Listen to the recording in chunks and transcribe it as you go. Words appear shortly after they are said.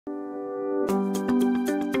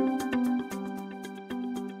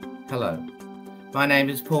Hello, my name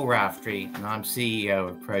is Paul Raftery and I'm CEO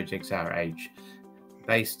of Projects RH,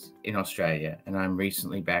 based in Australia, and I'm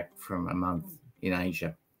recently back from a month in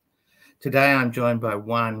Asia. Today I'm joined by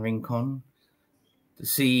Juan Rincon, the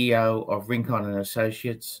CEO of Rincon and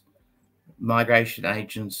Associates, migration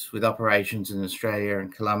agents with operations in Australia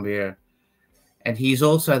and Colombia, and he's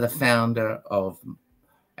also the founder of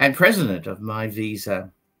and president of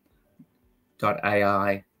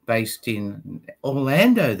MyVisa.AI, based in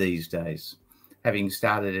Orlando these days, having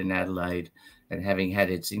started in Adelaide and having had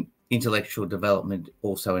its intellectual development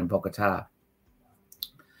also in Bogota.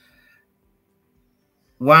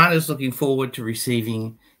 Juan is looking forward to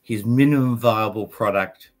receiving his minimum viable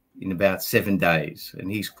product in about 7 days,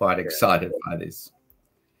 and he's quite excited by this.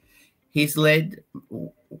 He's led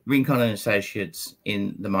Rincon and Associates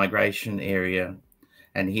in the migration area,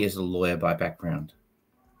 and he is a lawyer by background.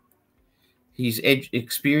 He's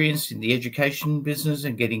experienced in the education business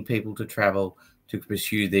and getting people to travel to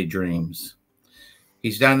pursue their dreams.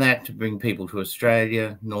 He's done that to bring people to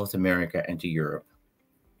Australia, North America, and to Europe.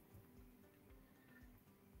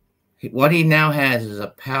 What he now has is a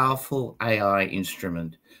powerful AI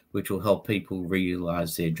instrument which will help people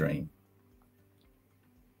realize their dream.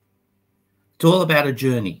 It's all about a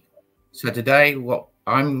journey. So today, what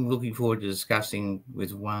I'm looking forward to discussing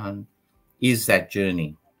with Juan is that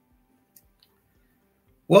journey.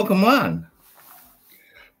 Welcome, Juan.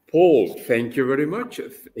 Paul, thank you very much.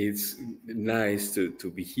 It's nice to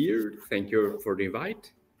be here. Thank you for the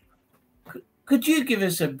invite. Could you give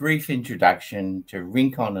us a brief introduction to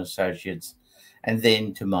Rincon Associates and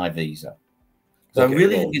then to MyVisa? So I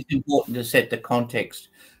really think it's important to set the context,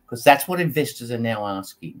 because that's what investors are now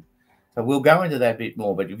asking. So we'll go into that a bit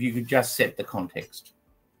more, but if you could just set the context.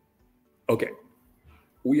 Okay.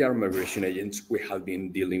 We are migration agents. We have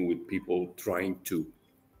been dealing with people trying to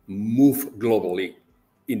move globally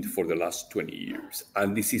for the last 20 years.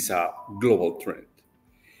 And this is a global trend.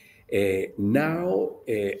 And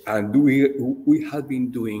we have been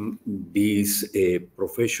doing this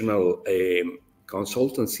professional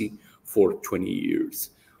consultancy for 20 years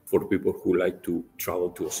for people who like to travel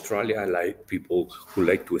to Australia, like people who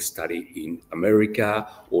like to study in America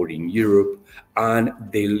or in Europe, and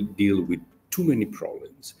they'll deal with too many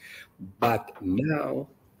problems. But now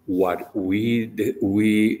what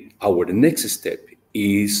our next step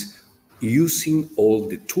is using all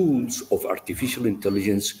the tools of artificial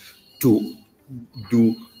intelligence to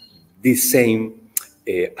do the same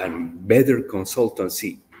and better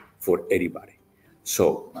consultancy for everybody.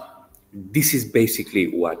 So this is basically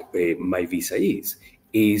what MyVisa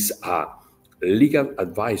is a legal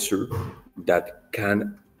advisor that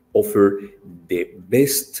can offer the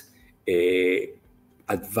best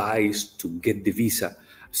advice to get the visa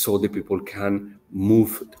so the people can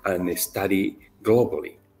move and study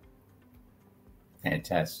globally.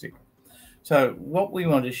 Fantastic. So what we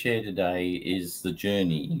want to share today is the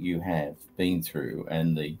journey you have been through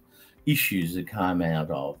and the issues that come out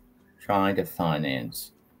of trying to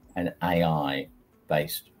finance an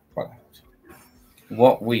AI-based product.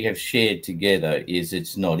 What we have shared together is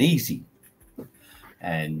it's not easy.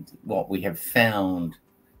 And what we have found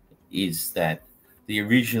is that the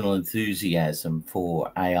original enthusiasm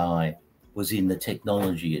for AI was in the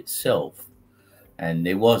technology itself. And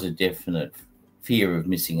there was a definite fear of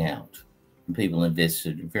missing out. And people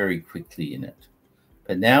invested very quickly in it.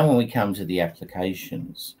 But now when we come to the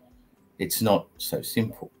applications, it's not so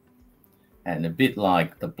simple. And a bit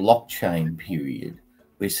like the blockchain period,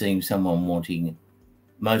 we're seeing someone wanting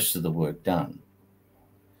most of the work done.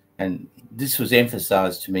 And this was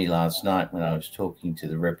emphasized to me last night when I was talking to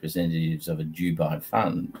the representatives of a Dubai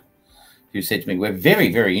fund, who said to me, we're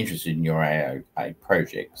very, very interested in your AI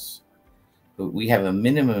projects, but we have a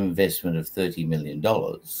minimum investment of $30 million.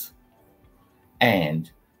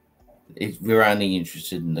 And we're only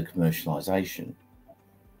interested in the commercialization,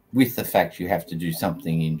 with the fact you have to do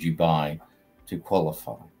something in Dubai to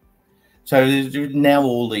qualify. So there's now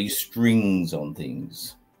all these strings on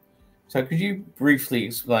things. So could you briefly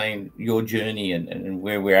explain your journey and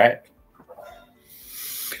where we're at?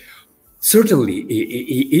 Certainly,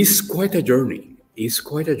 it is quite a journey. It's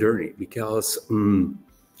quite a journey because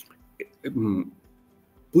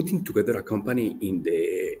putting together a company in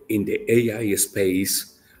the AI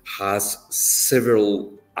space has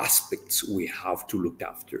several aspects we have to look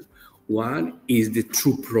after. One is the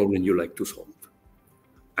true problem you like to solve.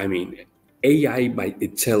 I mean, AI by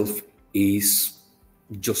itself is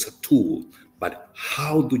just a tool, but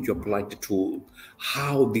how do you apply the tool?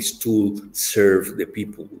 How this tool serves the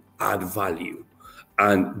people, add value?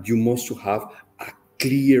 And you must have a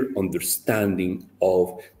clear understanding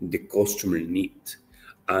of the customer need.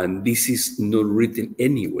 and this is not written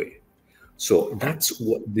anywhere. So that's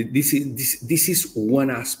what this is one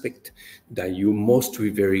aspect that you must be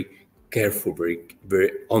very careful, very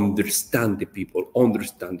understand the people,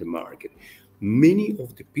 understand the market. Many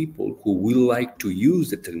of the people who will like to use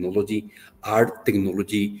the technology are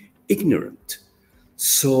technology ignorant.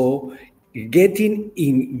 So find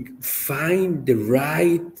the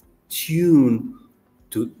right tune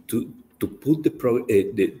to put to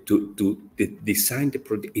design the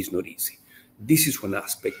product is not easy. This is one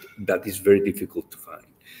aspect that is very difficult to find.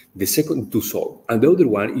 The second, to solve. And the other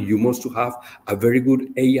one, you must have a very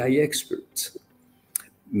good AI expert.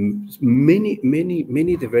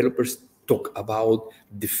 Many developers talk about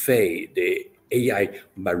the AI,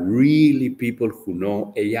 but really people who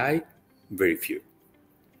know AI, very few.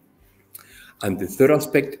 And the third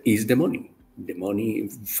aspect is the money. The money,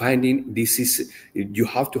 finding you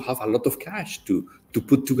have to have a lot of cash to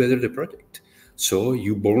put together the project. So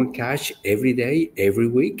you burn cash every day, every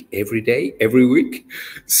week, every day, every week.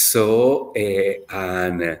 So,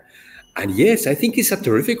 and yes, I think it's a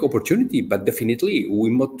terrific opportunity, but definitely we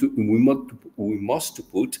must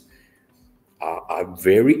put a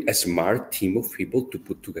very smart team of people to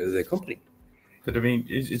put together the company. But I mean,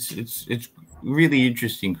 it's really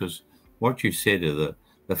interesting because what you said are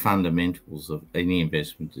the fundamentals of any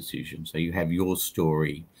investment decision. So you have your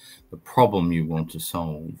story, the problem you want to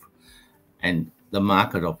solve, and the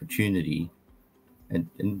market opportunity.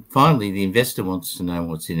 And finally, the investor wants to know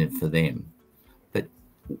what's in it for them. But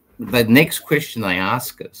the next question they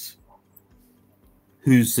ask us,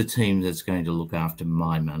 who's the team that's going to look after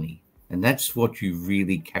my money? And that's what you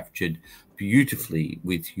really captured beautifully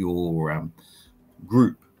with your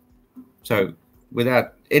group. So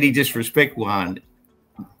without any disrespect, Juan,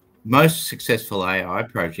 most successful AI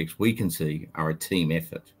projects we can see are a team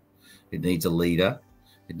effort. It needs a leader,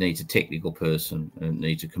 it needs a technical person, and it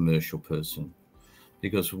needs a commercial person.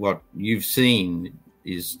 Because what you've seen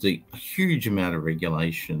is the huge amount of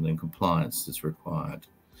regulation and compliance that's required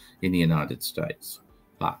in the United States.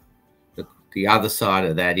 But the other side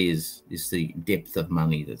of that is the depth of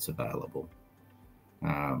money that's available.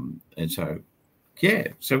 And so, yeah,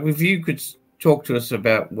 so if you could talk to us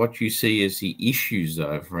about what you see as the issues,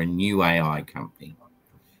 though, for a new AI company,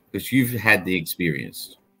 because you've had the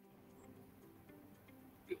experience.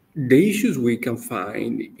 The issues we can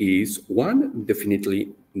find is, one,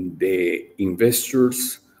 definitely the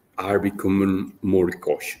investors are becoming more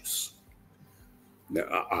cautious.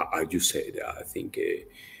 As you said, I think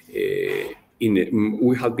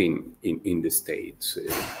we have been in the States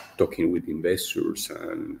talking with investors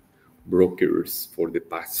and brokers for the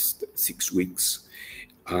past 6 weeks.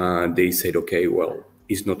 And they said, okay, well,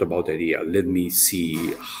 it's not about the idea. Let me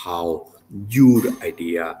see how your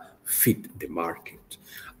idea fit the market.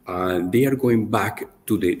 And they are going back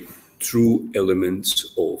to the true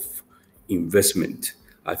elements of investment.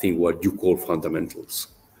 I think what you call fundamentals.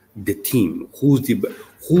 The team, who's the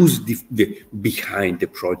behind the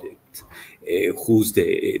project, who's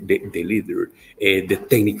the leader, the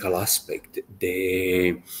technical aspect,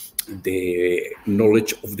 the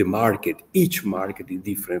knowledge of the market. Each market is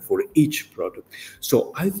different for each product.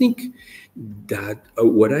 So I think that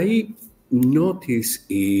what I notice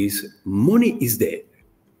is money is there.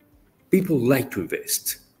 People like to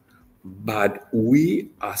invest, but we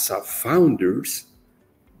as a founders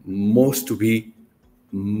must be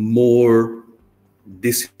more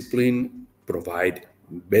disciplined, provide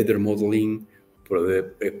better modeling,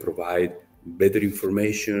 provide better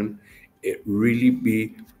information, really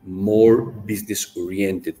be more business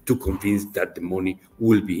oriented to convince that the money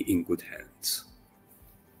will be in good hands.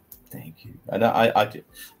 Thank you. And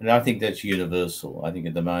I think that's universal. I think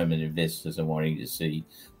at the moment investors are wanting to see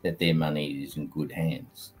that their money is in good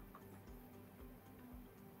hands.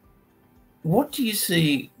 What do you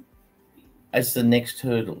see as the next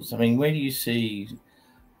hurdles? I mean, where do you see,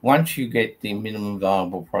 once you get the minimum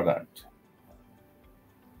viable product,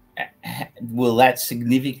 will that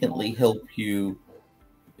significantly help you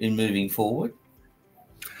in moving forward?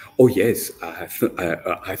 Oh yes,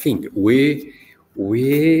 I think we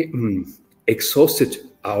exhausted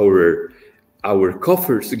our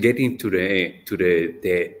coffers getting to the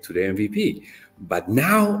MVP, but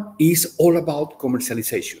now it's all about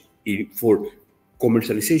commercialization. For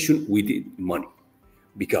commercialization, we need money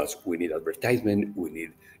because we need advertisement, we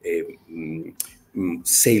need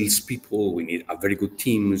sales people, we need a very good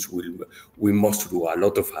teams. We must do a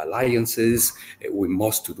lot of alliances, we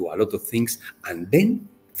must do a lot of things, and then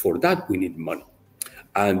for that we need money.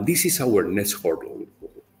 And this is our next hurdle.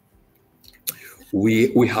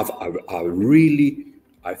 We have a really,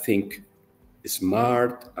 I think,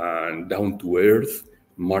 smart and down-to-earth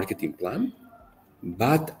marketing plan,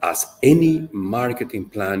 but as any marketing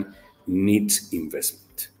plan needs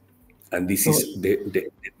investment. And this is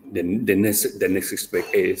the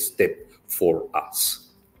next step for us.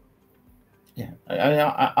 Yeah,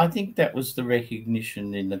 I think that was the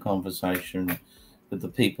recognition in the conversation with the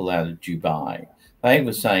people out of Dubai. They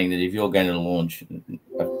were saying that if you're going to launch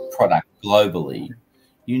a product globally,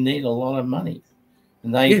 you need a lot of money,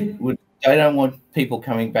 and they don't want people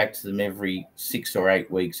coming back to them every 6 or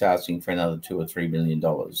 8 weeks asking for another $2 or $3 million.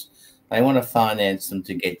 They want to finance them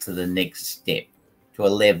to get to the next step, to a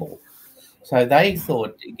level. So they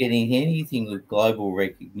thought getting anything with global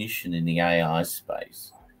recognition in the AI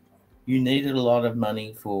space, you needed a lot of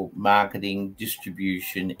money for marketing,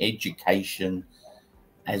 distribution, education,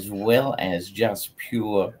 as well as just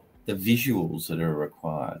pure the visuals that are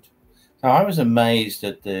required. So I was amazed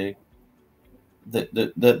at that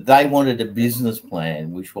they wanted a business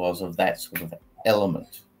plan which was of that sort of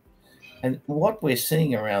element. And what we're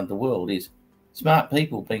seeing around the world is smart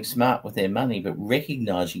people being smart with their money, but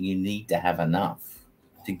recognizing you need to have enough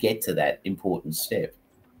to get to that important step.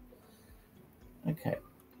 Okay.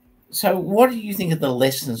 So what do you think are the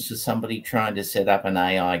lessons to somebody trying to set up an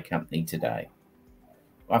AI company today?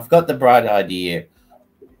 I've got the bright idea.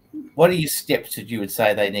 What are your steps that you would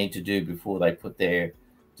say they need to do before they put their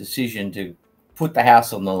decision to put the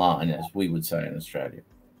house on the line, as we would say in Australia?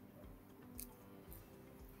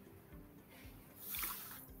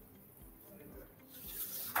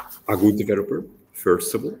 A good developer,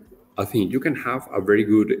 first of all. I think you can have a very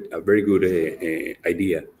good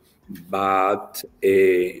idea, but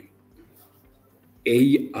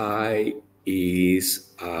AI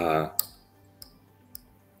is a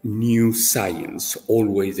new science.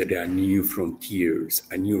 Always there are new frontiers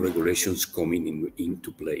and new regulations coming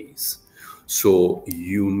into place. So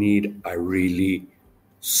you need a really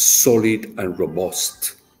solid and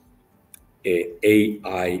robust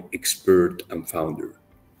AI expert and founder.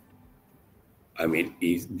 I mean,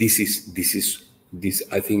 I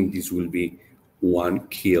think this will be one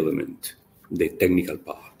key element, the technical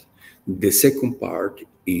part. The second part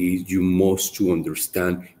is you must to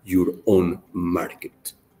understand your own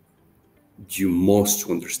market. You must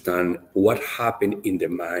understand what happened in the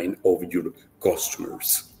mind of your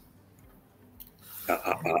customers.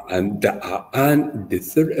 And the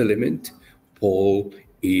third element, Paul,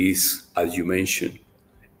 is, as you mentioned,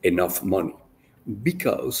 enough money.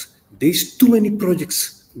 Because there's too many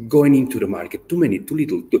projects going into the market, too many, too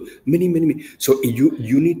little, too many. So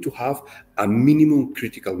you need to have a minimum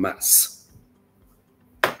critical mass.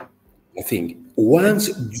 I think once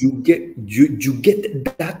you get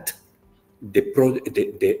that,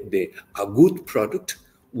 a good product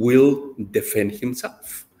will defend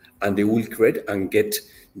himself, and they will create and get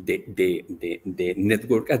the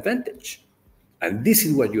network advantage. And this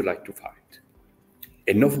is what you like to find.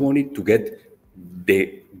 Enough money to get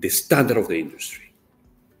the standard of the industry.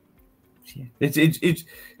 Yeah.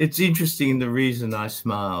 It's interesting. The reason I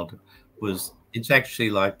smiled was it's actually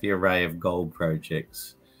like the array of gold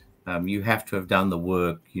projects. You have to have done the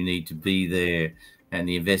work. You need to be there, and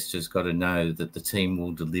the investors got to know that the team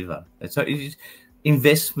will deliver. And so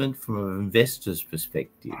investment from an investor's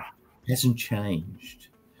perspective hasn't changed,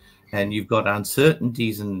 and you've got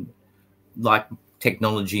uncertainties, and like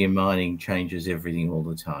technology and mining changes everything all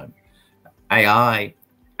the time. AI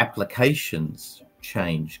applications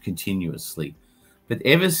change continuously, but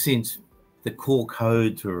ever since the core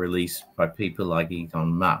codes were released by people like Elon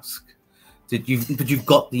Musk, but you've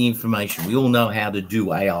got the information. We all know how to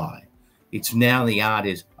do AI. It's now the art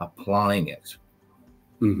is applying it.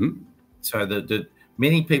 Mm-hmm. So that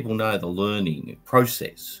many people know the learning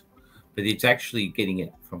process, but it's actually getting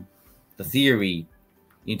it from the theory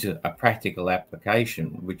into a practical application,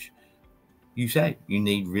 which you say you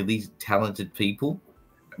need really talented people,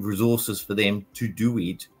 resources for them to do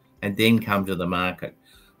it, and then come to the market.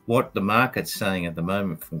 What the market's saying at the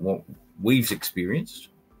moment, from what we've experienced,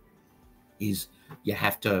 is you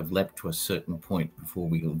have to have leapt to a certain point before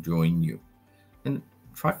we'll join you. And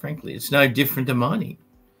quite frankly, it's no different to mining.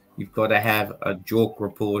 You've got to have a JORC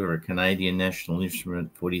report or a Canadian National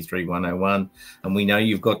Instrument 43101, and we know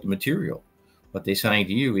you've got the material. What they're saying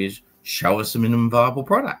to you is, show us a minimum viable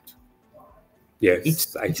product. Yes,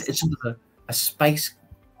 it's sort of a space.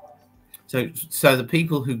 So the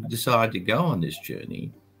people who decide to go on this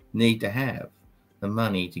journey need to have the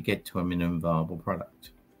money to get to a minimum viable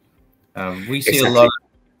product. We're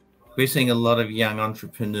seeing a lot of young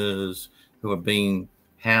entrepreneurs who are being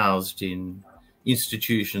housed in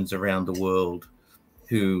institutions around the world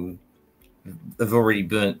who have already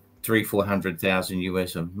burnt $300,000-400,000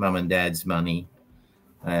 US of mum and dad's money,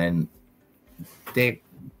 and they're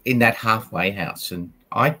in that halfway house, and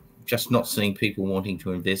I just not seeing people wanting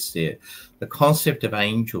to invest there. The concept of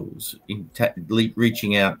angels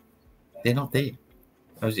reaching out, they're not there.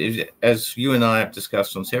 As you and I have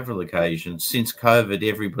discussed on several occasions, since COVID,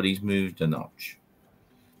 everybody's moved a notch.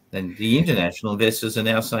 And the international investors are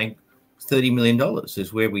now saying $30 million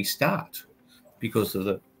is where we start because of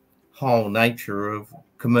the whole nature of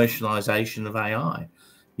commercialization of AI.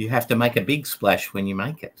 You have to make a big splash when you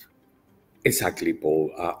make it. Exactly,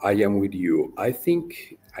 Paul. I am with you. I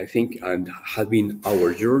think, and having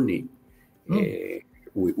our journey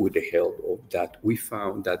with the help of that, we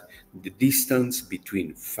found that the distance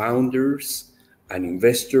between founders and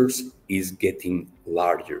investors is getting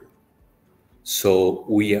larger. So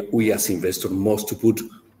we as investors must put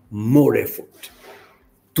more effort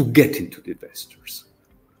to get into the investors,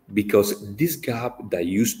 because this gap that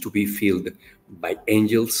used to be filled by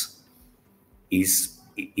angels is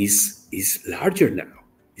larger now.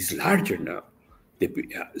 Is larger now.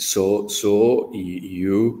 So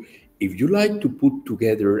you, if you like to put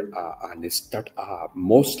together and start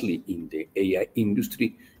mostly in the AI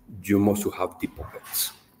industry, you must have deep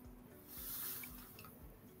pockets.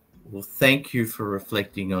 Well, thank you for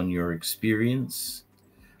reflecting on your experience.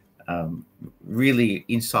 Really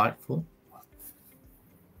insightful.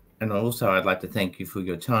 And also, I'd like to thank you for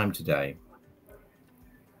your time today.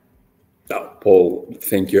 Paul,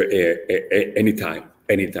 thank you. Anytime.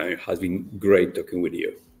 It has been great talking with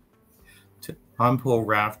you. I'm Paul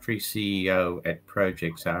Raftery, CEO at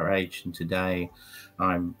Projects RH, and today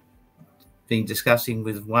I'm been discussing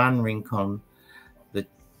with Juan Rincon, the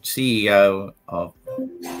CEO of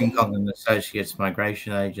Rincon and Associates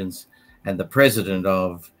Migration Agents and the president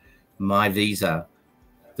of MyVisa,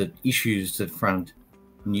 the issues that front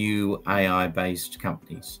new AI-based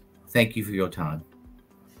companies. Thank you for your time.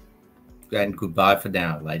 And goodbye for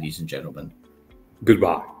now, ladies and gentlemen.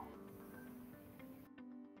 Goodbye.